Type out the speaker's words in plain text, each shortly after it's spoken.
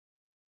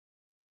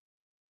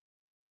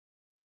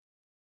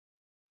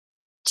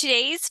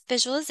Today's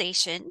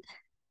visualization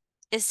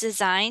is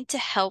designed to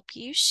help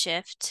you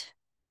shift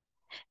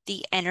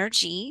the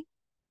energy,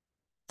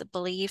 the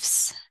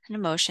beliefs and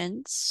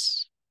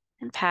emotions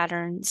and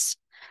patterns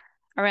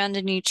around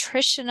a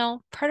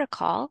nutritional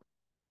protocol,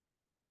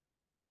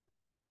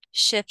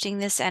 shifting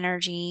this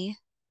energy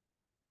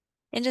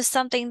into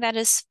something that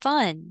is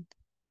fun,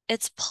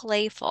 it's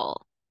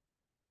playful,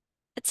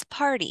 it's a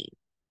party.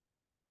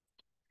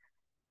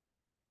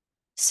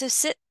 So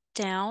sit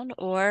down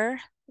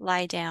or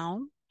lie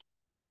down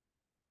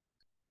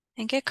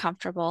and get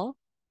comfortable.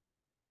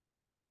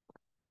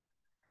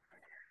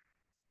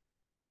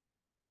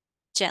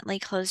 Gently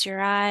close your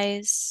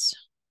eyes.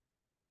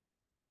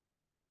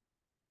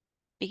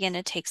 Begin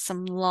to take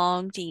some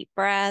long, deep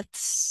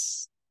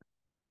breaths.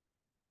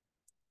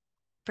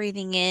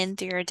 Breathing in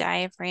through your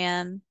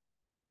diaphragm.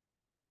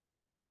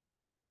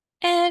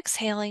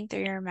 Exhaling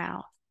through your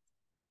mouth.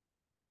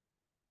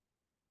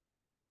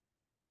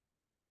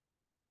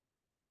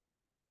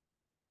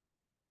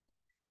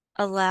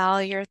 Allow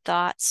your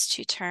thoughts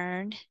to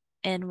turn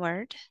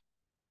inward.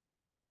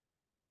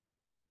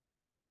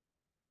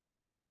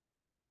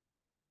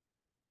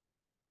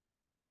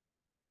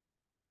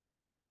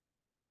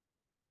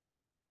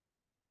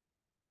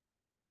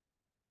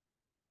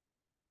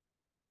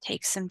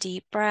 Take some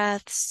deep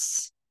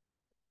breaths.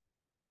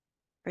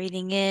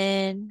 Breathing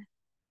in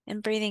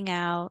and breathing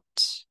out.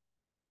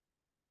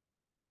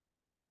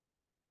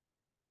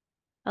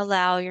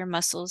 Allow your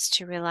muscles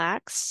to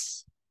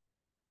relax.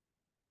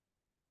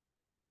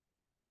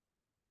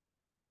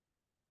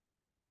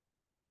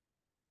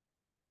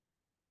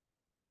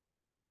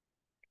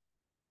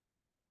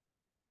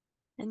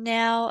 And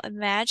now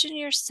imagine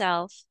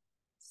yourself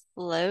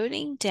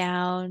floating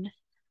down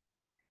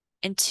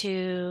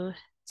into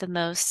the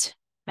most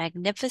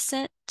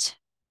magnificent,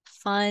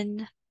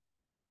 fun,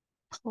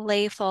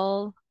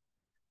 playful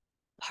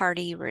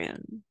party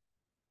room.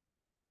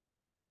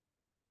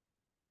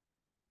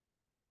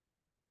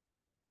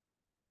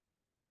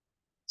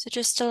 So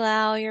just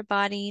allow your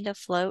body to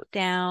float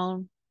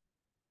down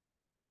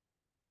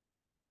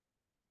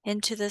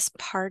into this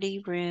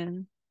party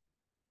room.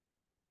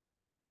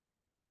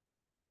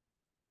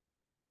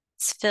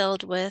 It's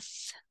filled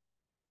with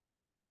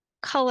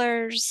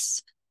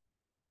colors,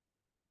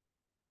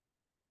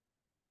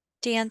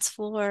 dance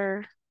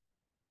floor,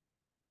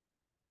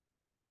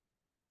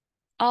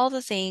 all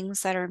the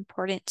things that are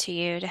important to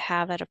you to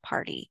have at a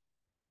party.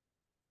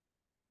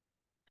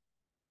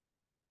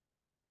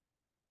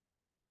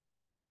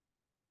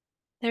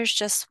 There's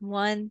just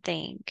one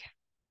thing.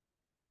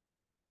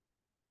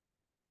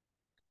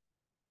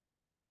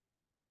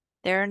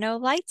 There are no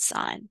lights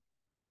on.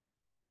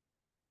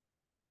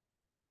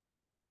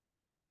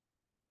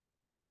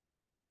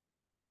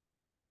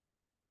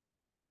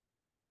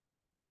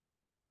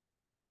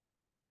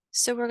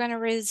 So we're going to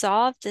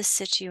resolve this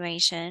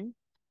situation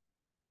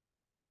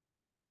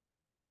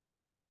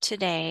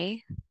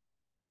today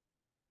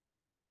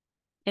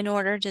in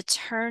order to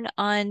turn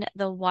on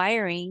the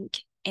wiring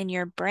in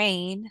your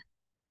brain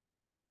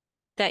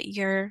that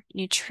your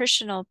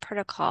nutritional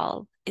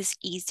protocol is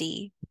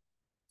easy,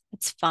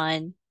 it's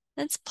fun,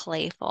 it's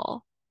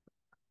playful.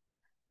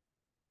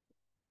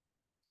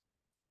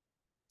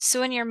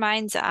 So in your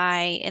mind's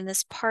eye, in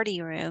this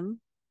party room,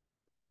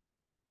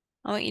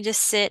 I want you to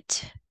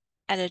sit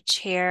at a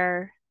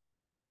chair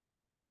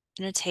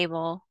and a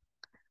table.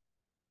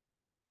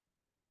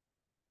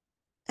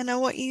 And I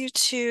want you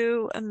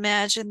to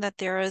imagine that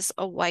there is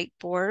a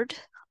whiteboard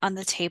on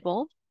the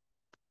table.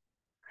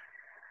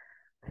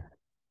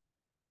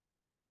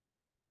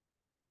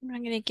 And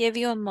I'm going to give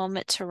you a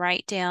moment to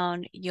write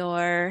down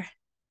your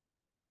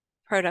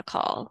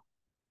protocol.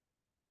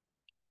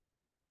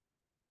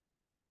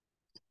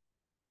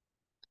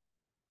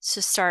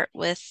 So start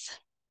with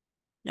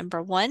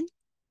number 1.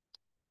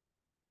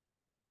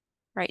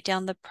 Write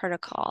down the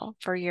protocol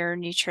for your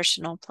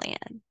nutritional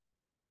plan.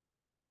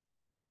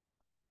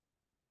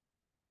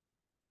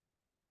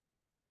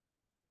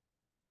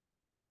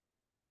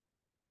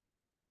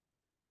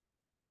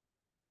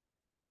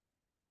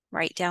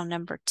 Write down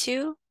number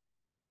 2.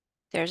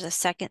 There's a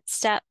second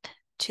step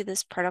to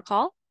this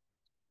protocol.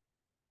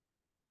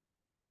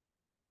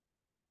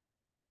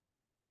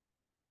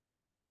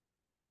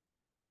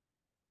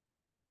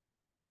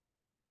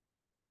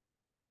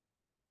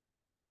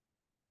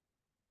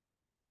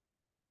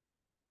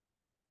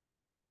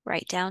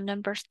 Write down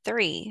number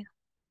 3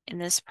 in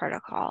this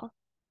protocol.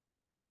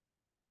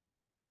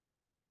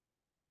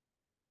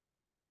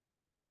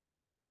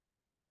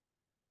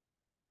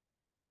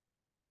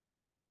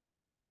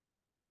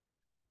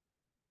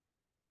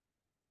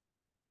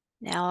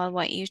 Now I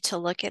want you to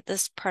look at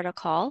this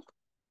protocol,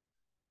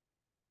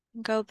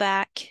 go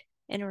back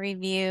and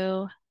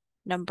review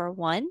number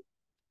 1.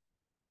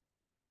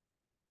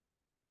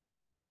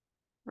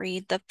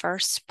 Read the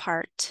first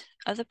part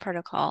of the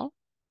protocol.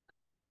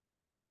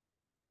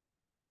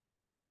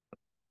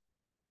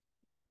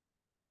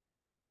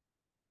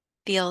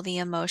 Feel the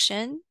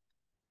emotion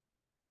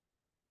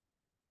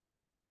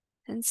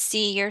and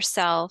see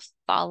yourself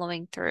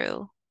following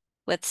through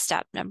with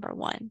step number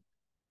 1.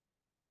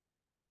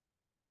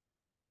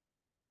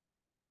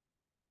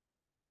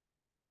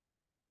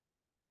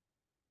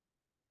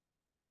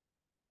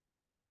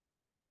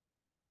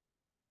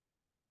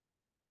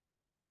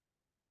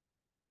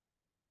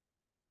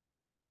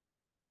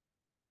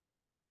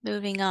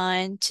 Moving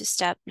on to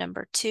step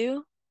number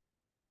 2,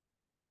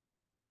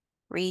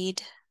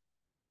 read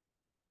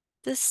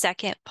the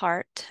second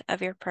part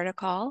of your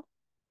protocol.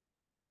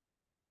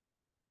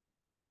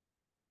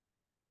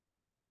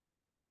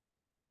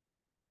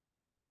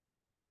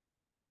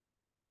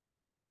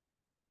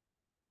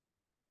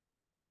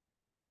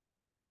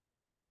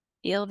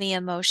 Feel the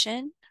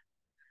emotion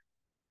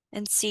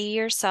and see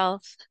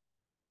yourself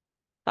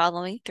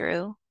following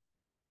through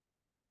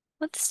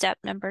with step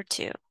number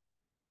 2.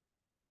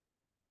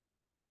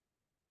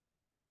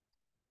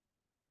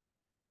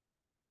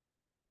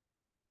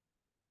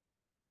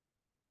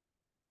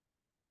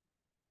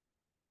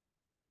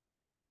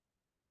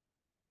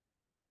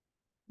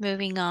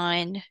 Moving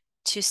on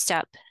to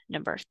step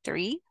number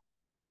 3,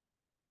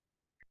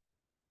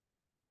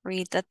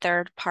 read the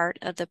third part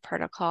of the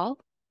protocol.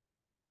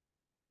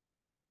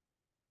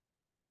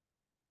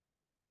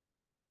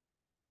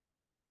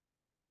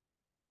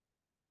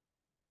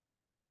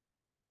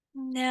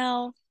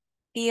 Now,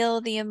 feel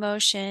the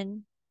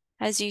emotion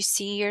as you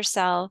see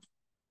yourself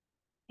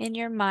in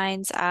your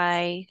mind's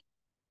eye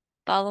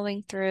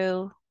following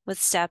through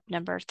with step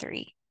number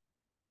 3.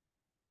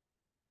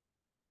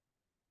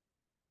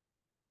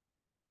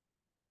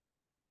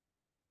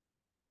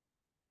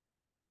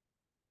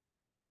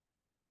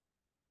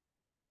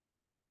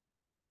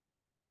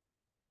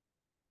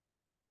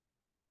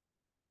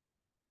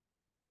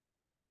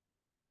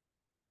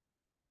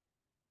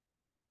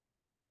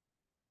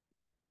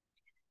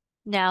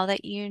 Now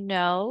that you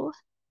know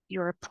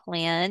your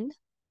plan,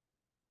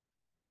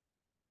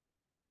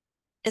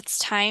 it's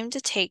time to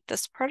take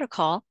this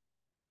protocol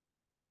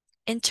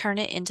and turn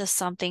it into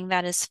something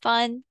that is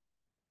fun,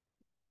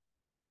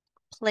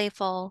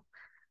 playful,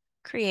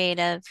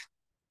 creative.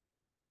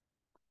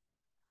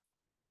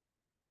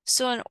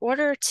 So in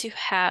order to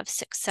have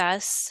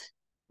success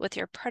with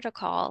your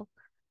protocol,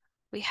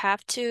 we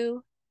have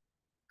to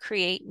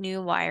create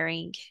new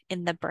wiring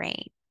in the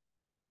brain.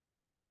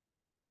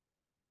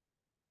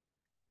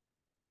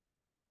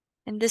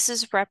 And this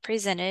is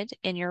represented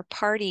in your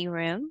party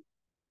room.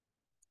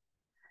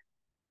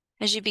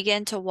 As you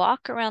begin to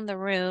walk around the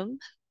room,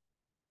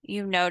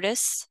 you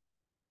notice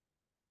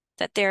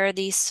that there are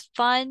these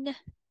fun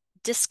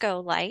disco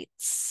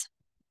lights,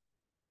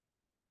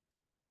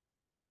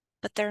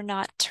 but they're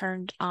not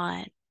turned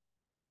on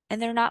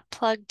and they're not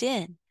plugged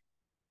in.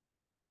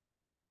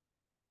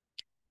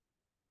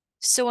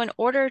 So in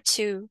order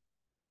to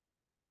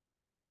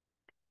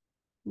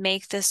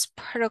make this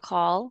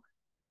protocol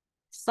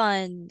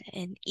fun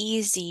and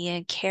easy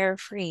and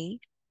carefree,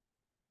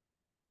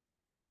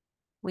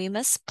 we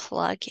must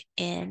plug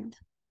in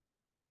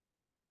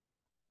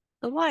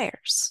the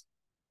wires.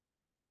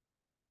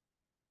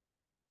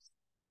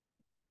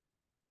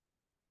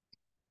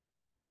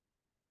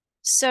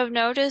 So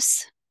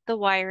notice the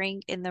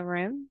wiring in the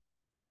room.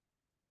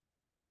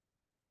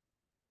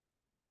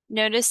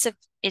 Notice if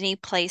any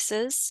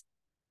places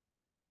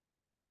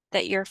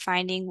that you're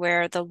finding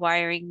where the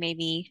wiring may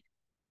be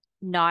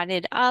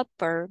knotted up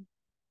or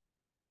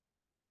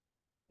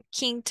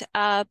kinked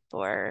up,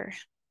 or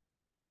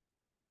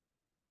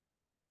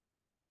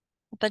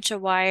a bunch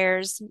of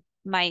wires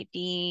might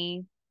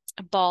be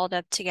balled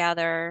up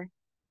together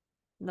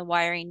and the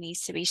wiring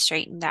needs to be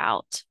straightened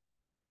out.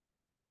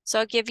 So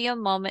I'll give you a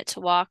moment to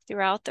walk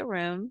throughout the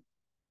room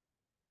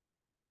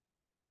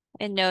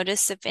and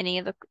notice if any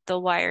of the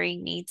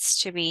wiring needs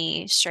to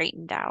be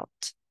straightened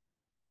out.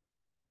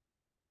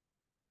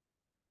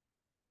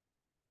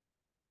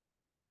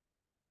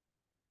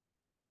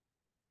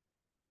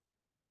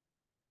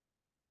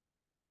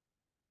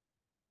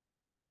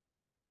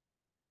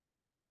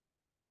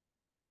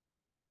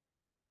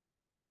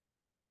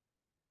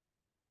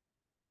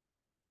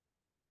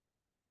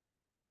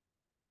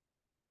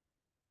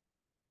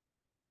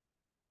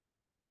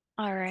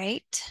 All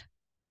right.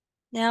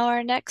 Now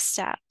our next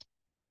step.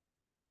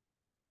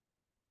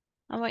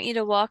 I want you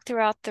to walk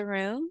throughout the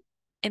room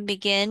and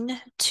begin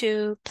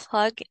to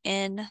plug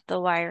in the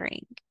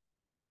wiring.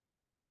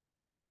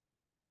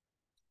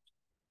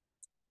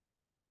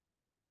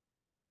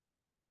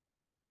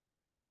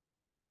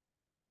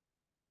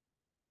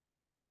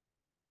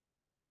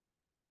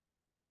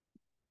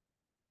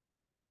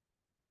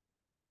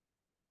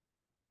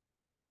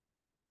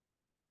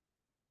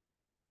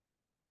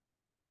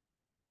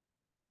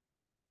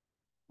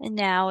 And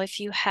now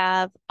if you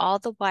have all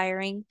the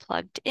wiring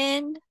plugged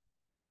in,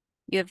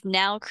 you have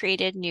now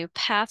created new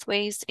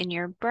pathways in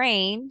your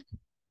brain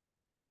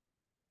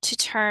to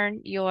turn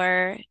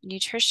your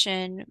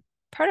nutrition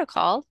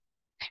protocol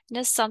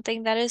into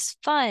something that is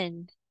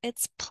fun.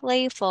 It's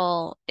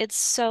playful. It's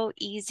so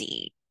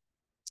easy.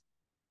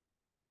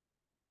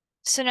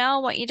 So now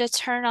I want you to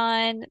turn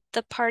on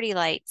the party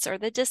lights or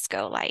the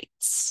disco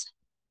lights.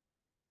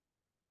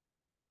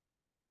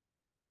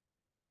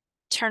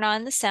 turn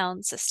on the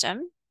sound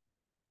system.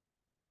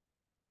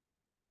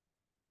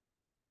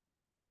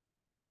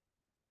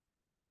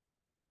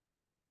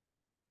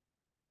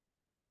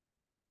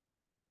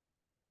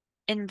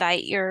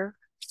 Invite your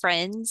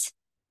friends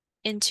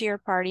into your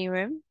party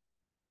room.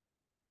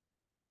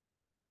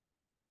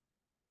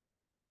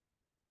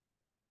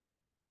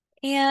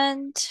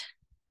 And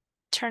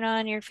turn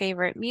on your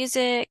favorite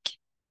music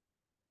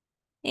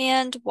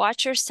and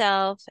watch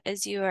yourself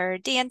as you are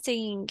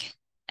dancing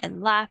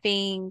and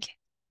laughing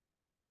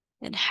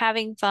and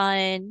having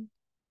fun,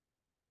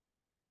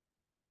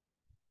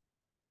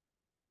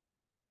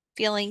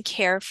 feeling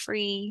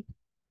carefree,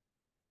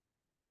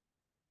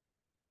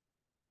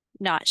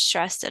 not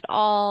stressed at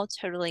all,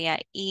 totally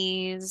at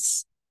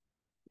ease.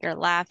 You're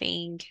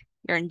laughing,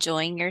 you're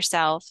enjoying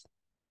yourself.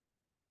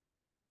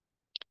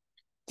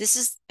 This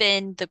has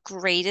been the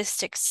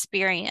greatest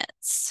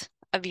experience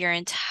of your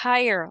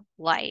entire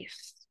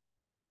life.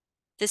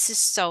 This is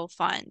so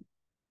fun.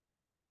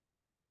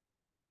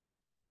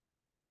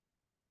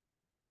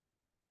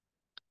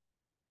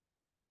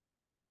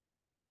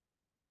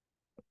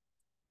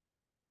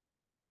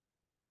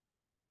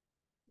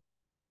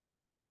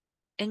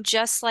 And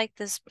just like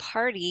this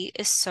party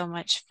is so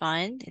much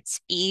fun, it's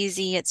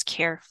easy, it's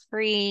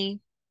carefree,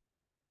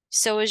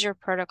 so is your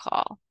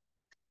protocol.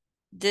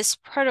 This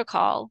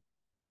protocol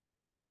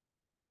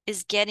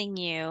is getting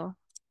you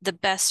the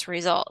best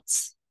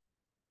results,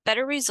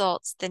 better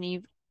results than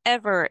you've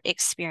ever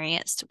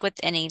experienced with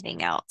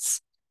anything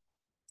else.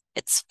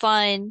 It's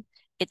fun,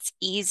 it's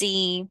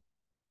easy.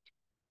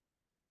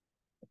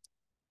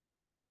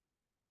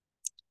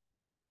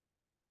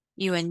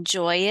 You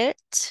enjoy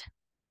it.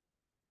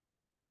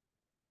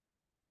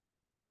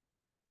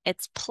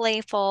 It's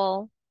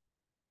playful.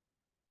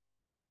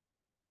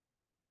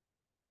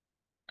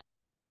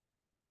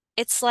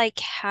 It's like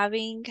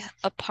having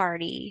a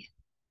party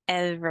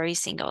every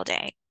single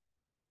day.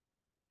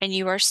 And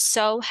you are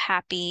so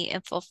happy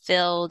and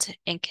fulfilled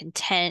and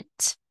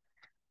content.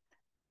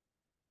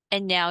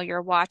 And now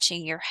you're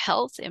watching your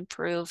health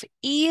improve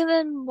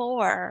even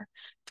more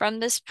from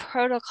this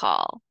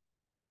protocol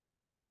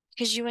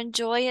because you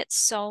enjoy it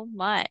so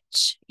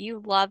much.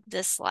 You love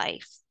this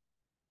life.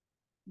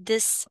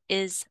 This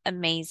is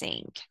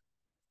amazing.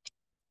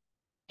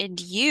 And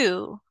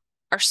you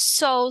are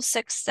so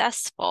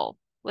successful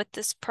with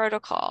this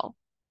protocol.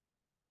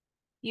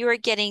 You are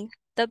getting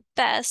the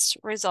best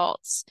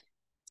results,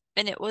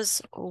 and it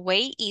was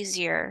way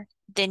easier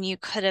than you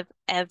could have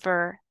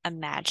ever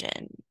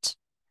imagined.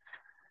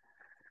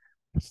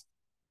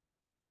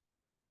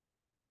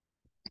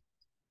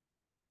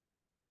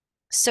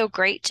 So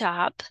great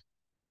job.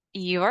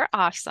 You're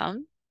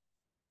awesome.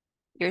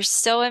 You're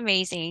so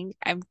amazing.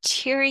 I'm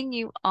cheering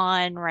you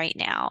on right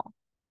now.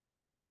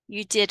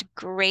 You did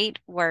great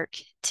work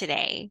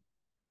today,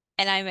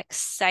 and I'm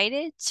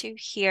excited to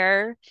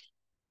hear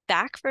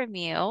back from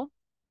you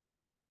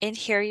and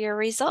hear your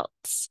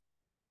results.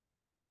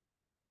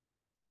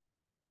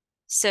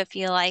 So if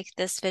you like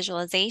this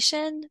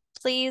visualization,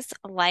 please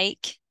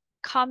like,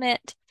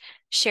 comment,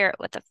 share it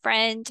with a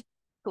friend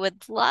who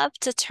would love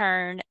to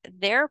turn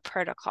their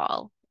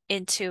protocol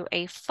into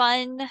a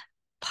fun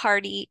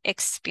party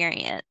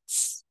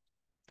experience.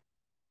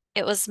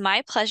 It was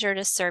my pleasure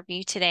to serve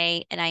you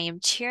today, and I am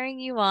cheering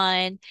you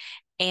on.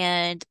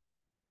 And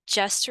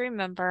just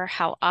remember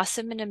how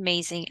awesome and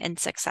amazing and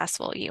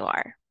successful you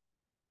are.